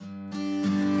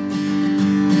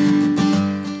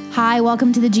Hi,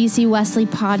 welcome to the GC Wesley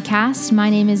podcast. My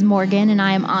name is Morgan, and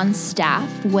I am on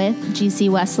staff with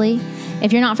GC Wesley.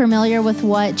 If you're not familiar with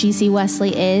what GC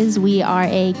Wesley is, we are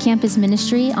a campus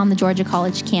ministry on the Georgia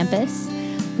College campus.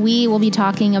 We will be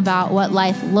talking about what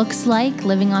life looks like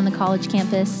living on the college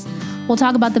campus. We'll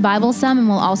talk about the Bible some, and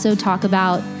we'll also talk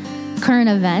about current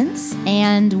events,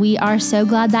 and we are so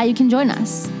glad that you can join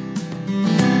us.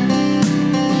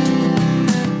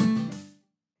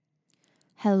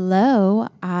 Hello,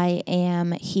 I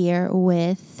am here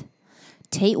with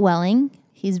Tate Welling.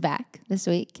 He's back this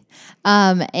week.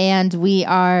 And we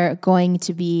are going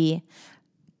to be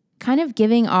kind of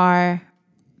giving our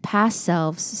past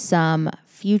selves some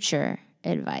future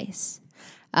advice.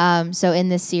 So in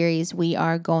this series, we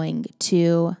are going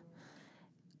to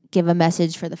give a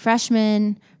message for the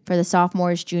freshmen, for the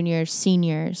sophomores, juniors,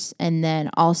 seniors, and then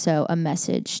also a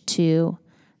message to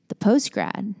the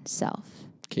post-grad self.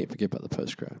 Can't forget about the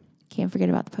post-grad. Can't forget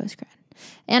about the post-grad.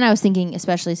 And I was thinking,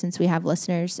 especially since we have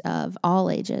listeners of all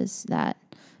ages, that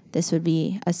this would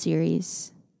be a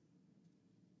series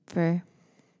for...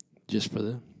 Just for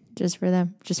them? Just for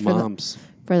them. Just moms.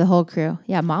 For the whole crew.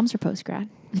 Yeah, moms are post-grad.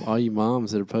 All you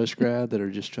moms that are post-grad that are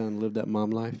just trying to live that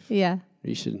mom life. Yeah.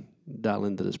 You should dial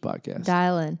into this podcast.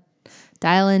 Dial in.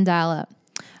 Dial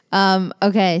up.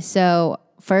 Okay, so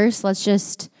first, let's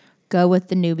just go with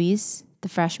the newbies, the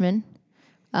freshmen.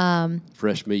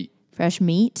 Fresh meat. Fresh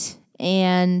meat.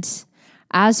 And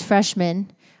as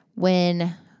freshmen,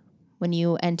 when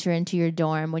you enter into your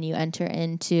dorm, when you enter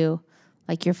into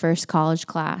like your first college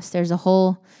class, there's a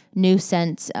whole new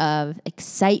sense of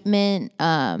excitement.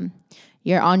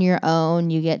 You're on your own.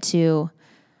 You get to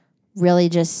really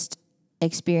just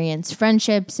experience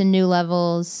friendships and new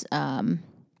levels.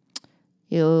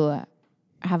 You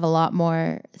have a lot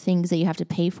more things that you have to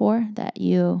pay for that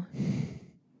you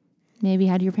maybe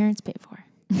had your parents pay for.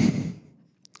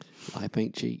 Life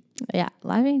ain't cheap. Yeah,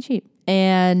 life ain't cheap.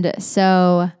 And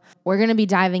so we're going to be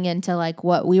diving into like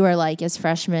what we were like as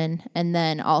freshmen, and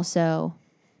then also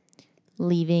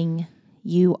leaving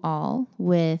you all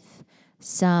with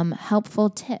some helpful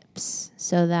tips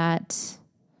so that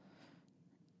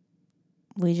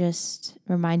we just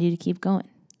remind you to keep going.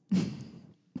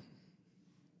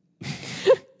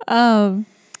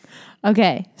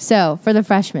 Okay, so for the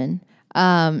freshmen,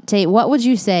 Tate, what would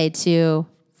you say to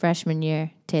freshman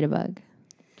year Tateabug?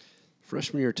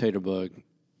 Freshman year Tateabug,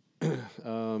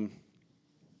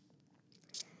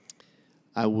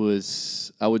 I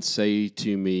would say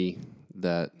to me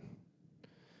that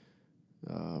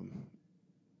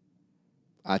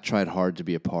I tried hard to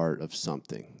be a part of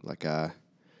something. Like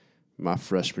my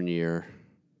freshman year,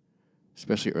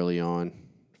 especially early on,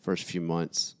 first few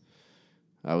months,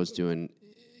 I was doing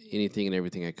anything and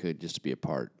everything I could just to be a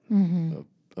part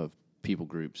of people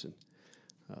groups. And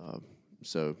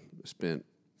so I spent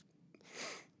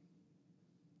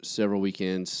several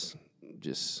weekends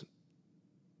just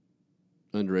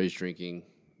underage drinking,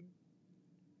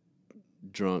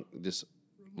 drunk, just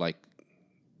like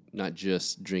not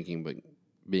just drinking, but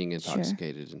being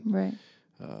intoxicated. Sure. And, right.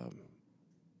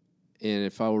 And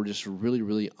if I were just really,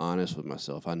 really honest with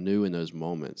myself, I knew in those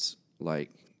moments, like,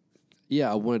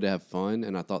 yeah, I wanted to have fun,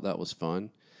 and I thought that was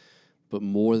fun. But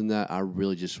more than that, I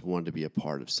really just wanted to be a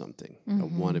part of something. I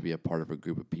wanted to be a part of a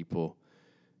group of people,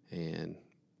 and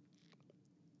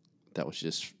that was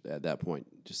just, at that point,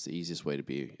 just the easiest way to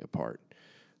be a part.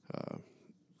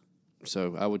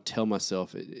 So I would tell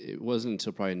myself, it wasn't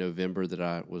until probably November that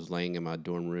I was laying in my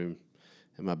dorm room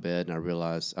in my bed, and I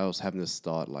realized I was having this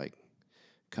thought, like,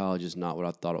 college is not what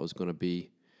I thought it was going to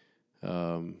be.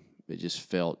 It just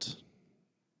felt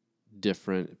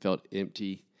different. It felt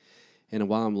empty. And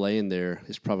while I'm laying there,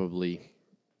 it's probably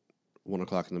 1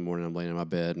 o'clock in the morning. I'm laying in my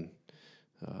bed, and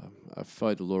I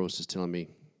felt like the Lord was just telling me,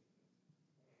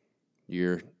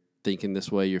 you're thinking this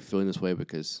way, you're feeling this way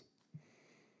because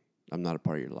I'm not a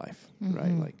part of your life,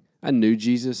 right? Like, I knew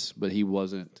Jesus, but he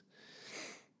wasn't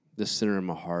the center of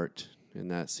my heart in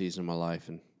that season of my life.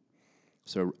 And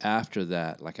so after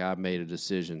that, like, I made a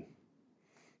decision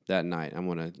that night, I'm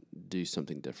going to do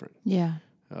something different. Yeah.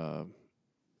 I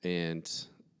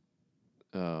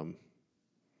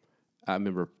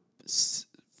remember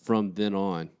from then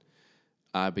on,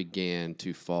 I began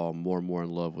to fall more and more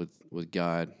in love with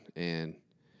God. And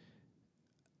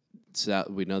so that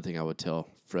would be another thing I would tell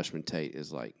Freshman Tate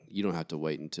is, like, you don't have to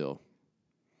wait until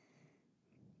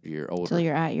you're older. Until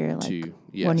you're at your, like,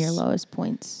 one of your lowest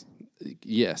points.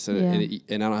 Yes. And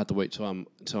I don't have to wait till I'm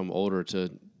older to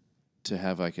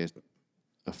have, like, a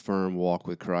firm walk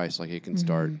with Christ. Like, it can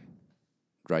start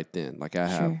right then. Like, I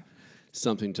have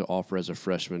something to offer as a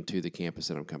freshman to the campus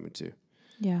that I'm coming to.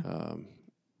 Yeah.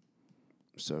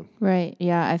 So Right.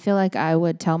 Yeah. I feel like I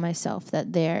would tell myself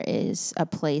that there is a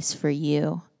place for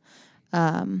you.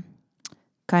 Kind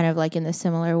of like in the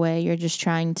similar way, you're just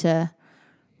trying to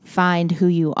find who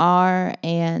you are.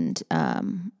 And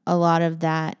a lot of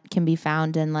that can be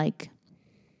found in like,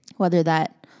 whether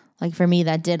that, like for me,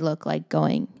 that did look like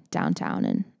going downtown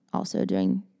and also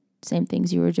doing same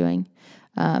things you were doing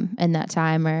in that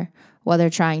time, or whether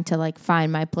trying to like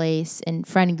find my place in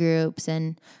friend groups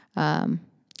and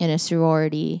in a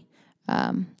sorority,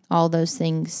 all those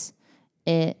things.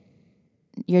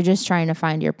 You're just trying to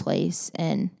find your place,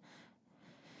 and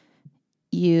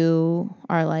you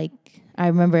are like, I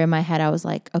remember in my head, I was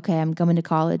like, okay, I'm going to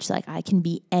college. Like I can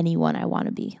be anyone I want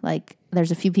to be. Like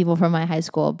there's a few people from my high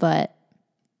school, but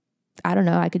I don't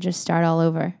know. I could just start all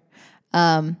over.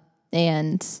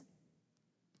 And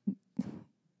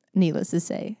needless to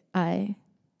say, I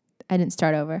didn't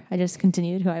start over. I just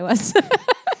continued who I was.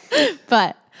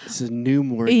 But it's a new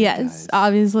morning. yes, guys.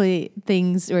 Obviously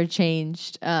things were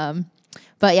changed.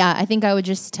 But yeah, I think I would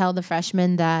just tell the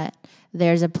freshmen that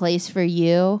there's a place for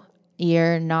you.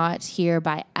 You're not here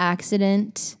by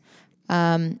accident.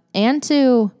 And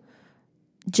to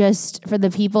just for the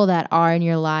people that are in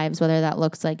your lives, whether that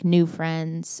looks like new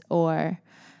friends or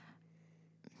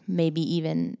maybe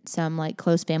even some like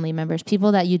close family members,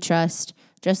 people that you trust,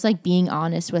 just like being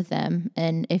honest with them.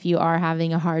 And if you are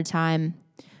having a hard time,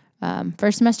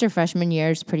 first semester freshman year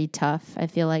is pretty tough, I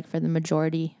feel like, for the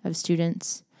majority of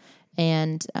students.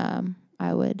 And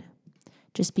I would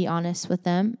just be honest with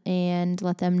them and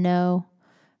let them know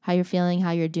how you're feeling,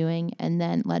 how you're doing, and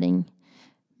then letting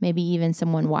maybe even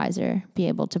someone wiser be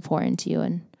able to pour into you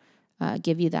and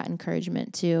give you that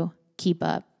encouragement to keep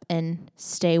up and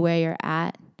stay where you're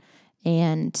at,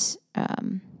 and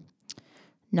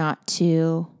not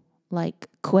to like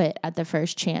quit at the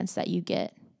first chance that you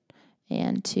get,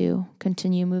 and to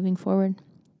continue moving forward.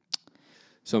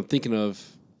 So I'm thinking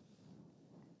of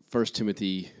 1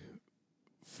 Timothy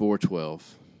 4:12.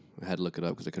 I had to look it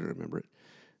up because I couldn't remember it.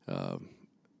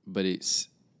 But it's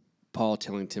Paul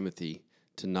telling Timothy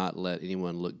to not let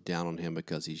anyone look down on him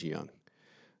because he's young.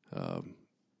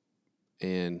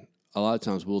 And a lot of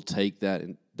times we'll take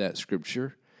that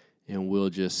scripture and we'll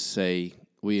just say,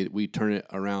 we turn it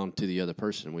around to the other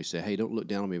person and we say, hey, don't look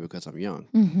down on me because I'm young.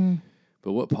 Mm-hmm.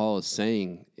 But what Paul is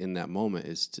saying in that moment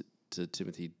is to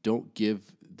Timothy, don't give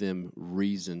them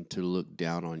reason to look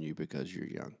down on you because you're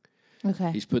young.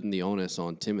 Okay. He's putting the onus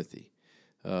on Timothy,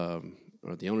 or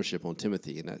the ownership on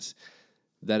Timothy, and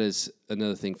that is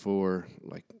another thing for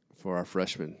our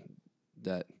freshmen,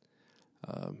 that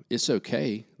it's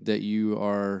okay that you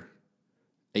are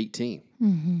 18,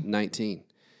 19.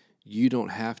 You don't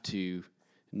have to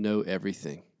know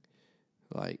everything.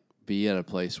 Like, be at a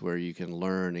place where you can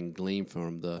learn and glean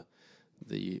from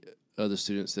the other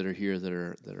students that are here that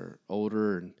are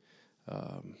older, and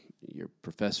your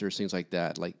professors, things like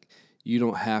that. Like, you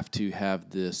don't have to have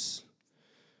this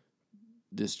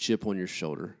chip on your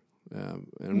shoulder. And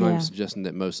I'm not even suggesting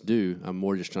that most do. I'm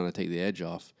more just trying to take the edge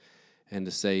off and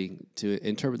to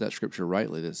interpret that scripture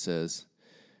rightly, that says,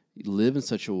 live in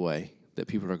such a way that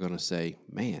people are going to say,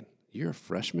 man, you're a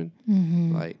freshman?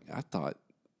 Mm-hmm. Like, I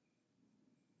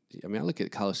look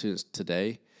at college students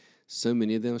today, so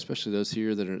many of them, especially those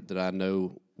here that I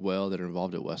know well that are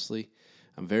involved at Wesley.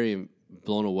 I'm very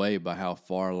blown away by how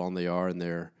far along they are in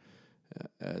their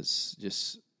as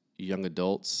just young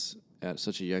adults at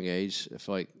such a young age. I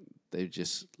feel like they've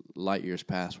just light years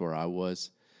past where I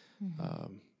was.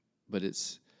 Mm-hmm. But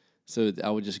it's so I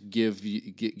would just give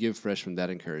freshmen that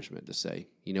encouragement to say,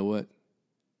 you know what,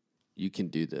 you can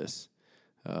do this.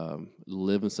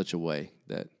 Live in such a way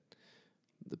that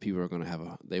the people are going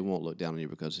to they won't look down on you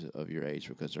because of your age,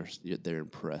 because they're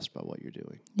impressed by what you're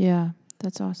doing. Yeah,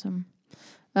 that's awesome.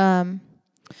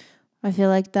 I feel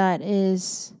like that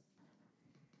is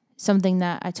something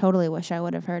that I totally wish I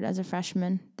would have heard as a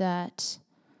freshman, that,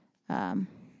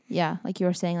 like you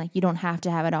were saying, like, you don't have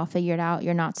to have it all figured out.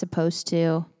 You're not supposed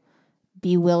to.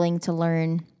 Be willing to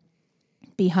learn,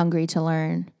 be hungry to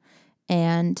learn,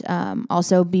 and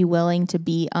also be willing to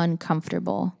be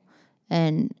uncomfortable.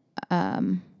 And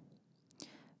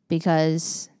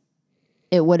because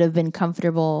it would have been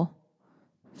comfortable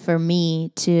for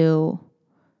me to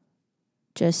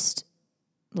just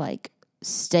like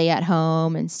stay at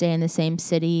home and stay in the same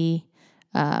city,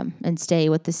 and stay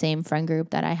with the same friend group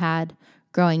that I had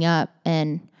growing up.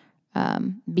 And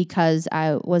because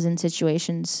I was in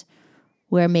situations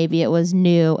where maybe it was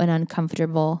new and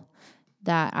uncomfortable,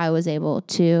 that I was able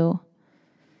to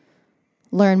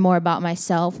learn more about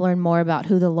myself, learn more about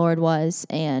who the Lord was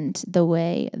and the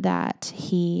way that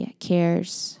He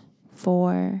cares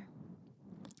for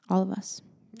all of us.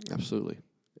 Absolutely.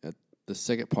 The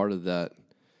second part of that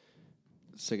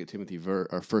 2 Timothy verse,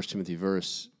 or 1 Timothy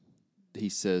verse, he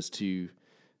says to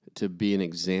be an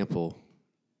example,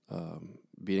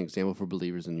 for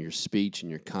believers in your speech and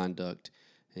your conduct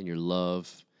and your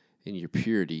love and your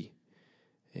purity.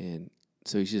 And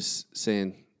so he's just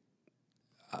saying,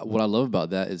 what I love about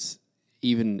that is,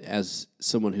 even as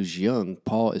someone who's young,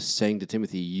 Paul is saying to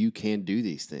Timothy, you can do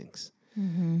these things.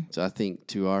 Mm-hmm. So I think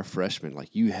to our freshmen,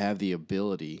 like, you have the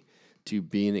ability to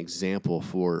be an example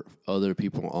for other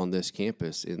people on this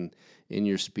campus in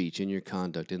your speech, in your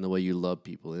conduct, in the way you love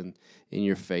people, in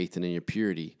your faith and in your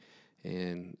purity.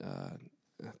 And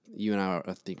you and I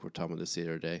think we're talking about this the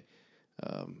other day,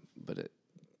 but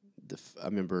I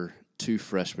remember 2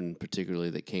 freshmen particularly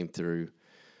that came through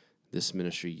this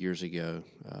ministry years ago,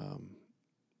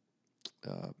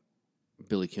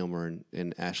 Billy Kilmer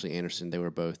and Ashley Anderson. They were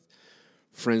both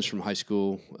friends from high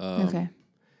school.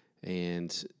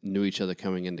 And knew each other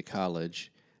coming into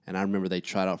college. And I remember they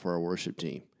tried out for our worship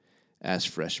team as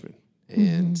freshmen.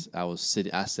 And I sat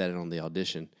in on the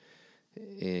audition,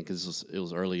 and because it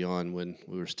was early on when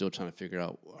we were still trying to figure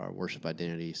out our worship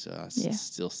identity. So I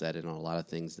still sat in on a lot of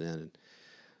things then.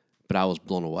 But I was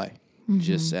blown away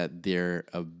just at their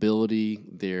ability,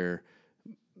 their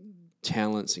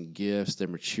talents and gifts, their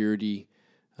maturity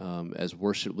as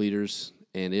worship leaders.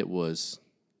 And it was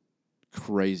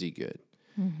crazy good.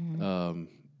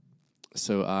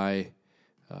 So I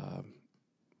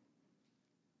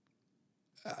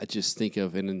just think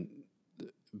of, and then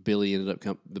Billy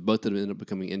both of them ended up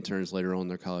becoming interns later on in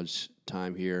their college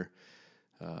time here.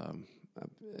 I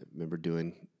remember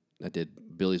I did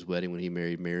Billy's wedding when he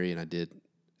married Mary, and I did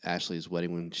Ashley's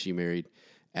wedding when she married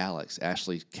Alex.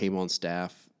 Ashley came on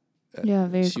staff.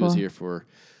 She was here for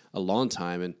a long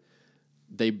time, and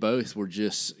they both were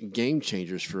just game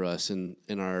changers for us in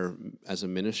our as a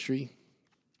ministry.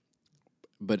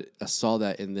 But I saw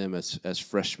that in them as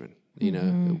freshmen. You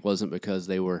know, it wasn't because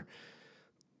they were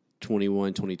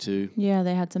 21, 22. Yeah,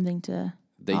 they had something to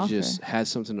offer. Just had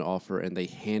something to offer, and they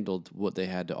handled what they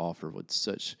had to offer with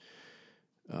such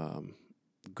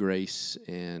grace,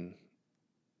 and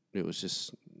it was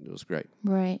great.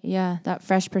 Right, yeah, that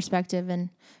fresh perspective and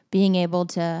being able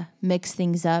to mix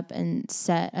things up and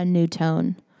set a new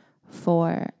tone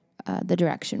for the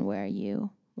direction where you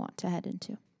want to head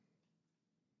into.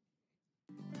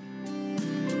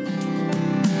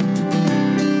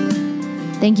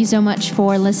 Thank you so much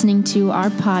for listening to our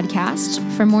podcast.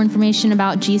 For more information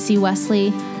about GC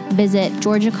Wesley, visit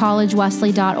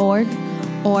georgiacollegewesley.org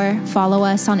or follow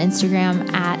us on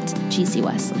Instagram at GC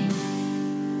Wesley.